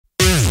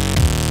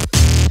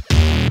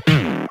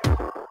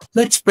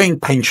Let's bring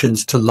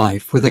pensions to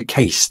life with a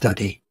case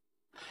study.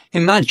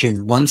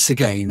 Imagine once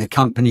again a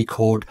company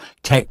called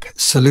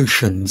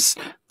TechSolutions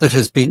that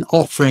has been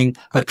offering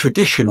a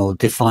traditional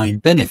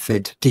defined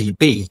benefit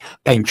DB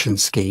pension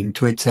scheme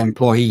to its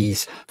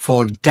employees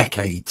for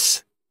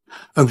decades.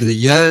 Over the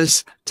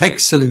years,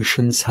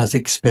 TechSolutions has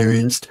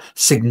experienced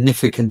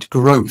significant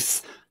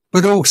growth,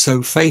 but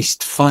also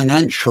faced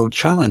financial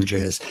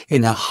challenges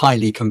in a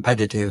highly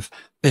competitive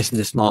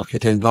business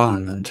market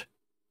environment.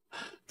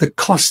 The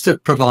cost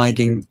of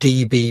providing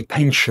DB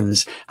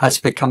pensions has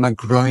become a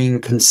growing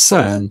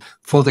concern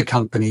for the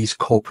company's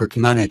corporate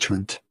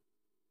management.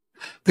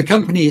 The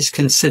company is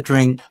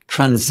considering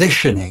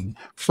transitioning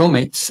from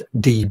its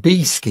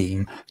DB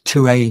scheme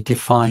to a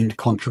defined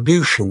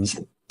contributions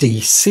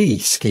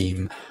DC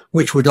scheme,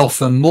 which would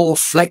offer more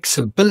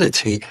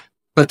flexibility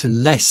but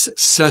less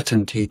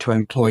certainty to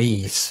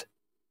employees.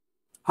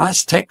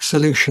 As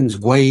TechSolutions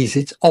weighs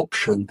its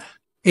option,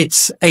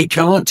 its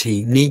HR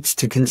team needs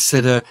to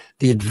consider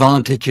the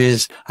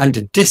advantages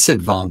and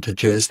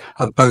disadvantages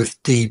of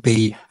both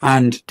DB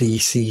and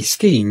DC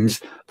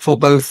schemes for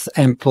both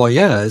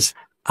employers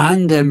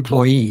and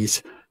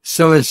employees,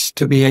 so as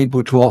to be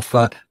able to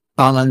offer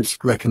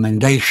balanced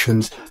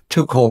recommendations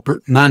to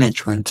corporate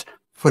management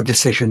for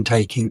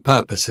decision-taking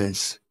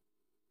purposes.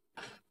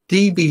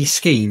 DB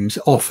schemes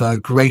offer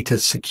greater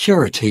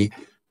security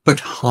but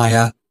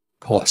higher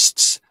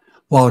costs,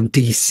 while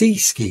DC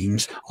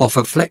schemes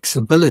offer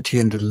flexibility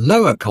and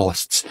lower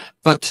costs,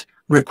 but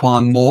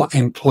require more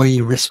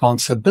employee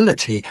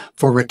responsibility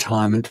for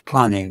retirement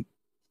planning.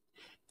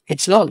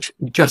 It's not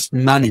just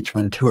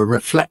management who are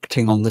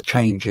reflecting on the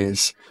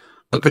changes.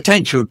 The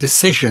potential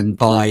decision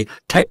by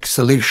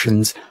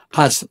TechSolutions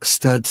has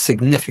stirred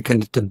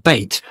significant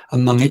debate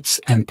among its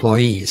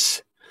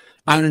employees.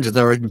 And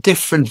there are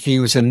different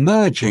views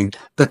emerging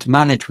that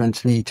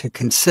management need to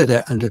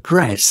consider and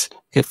address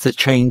if the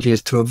change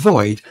is to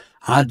avoid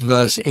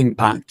adverse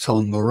impacts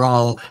on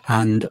morale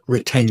and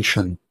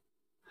retention.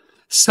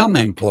 Some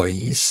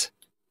employees,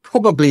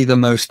 probably the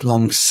most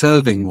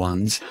long-serving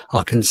ones,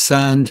 are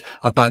concerned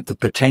about the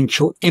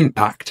potential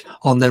impact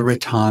on their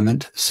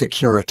retirement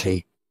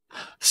security.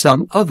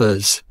 Some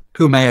others,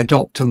 who may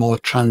adopt a more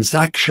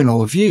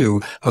transactional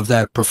view of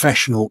their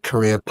professional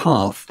career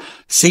path,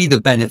 see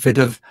the benefit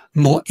of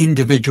more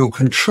individual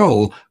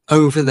control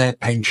over their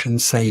pension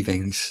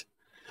savings,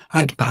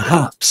 and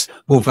perhaps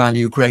will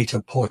value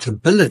greater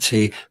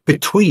portability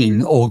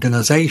between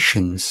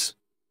organisations.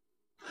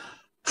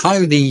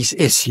 How these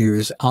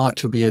issues are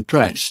to be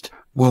addressed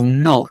will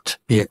not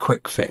be a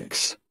quick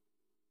fix.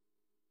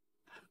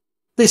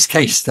 This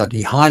case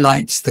study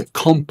highlights the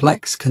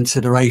complex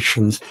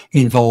considerations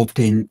involved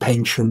in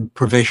pension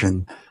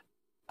provision.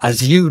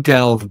 As you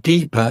delve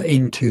deeper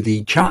into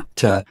the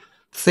chapter,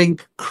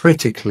 think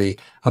critically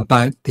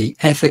about the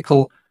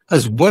ethical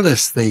as well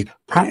as the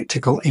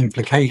practical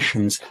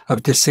implications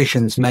of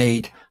decisions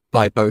made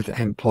by both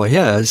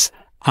employers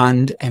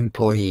and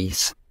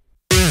employees.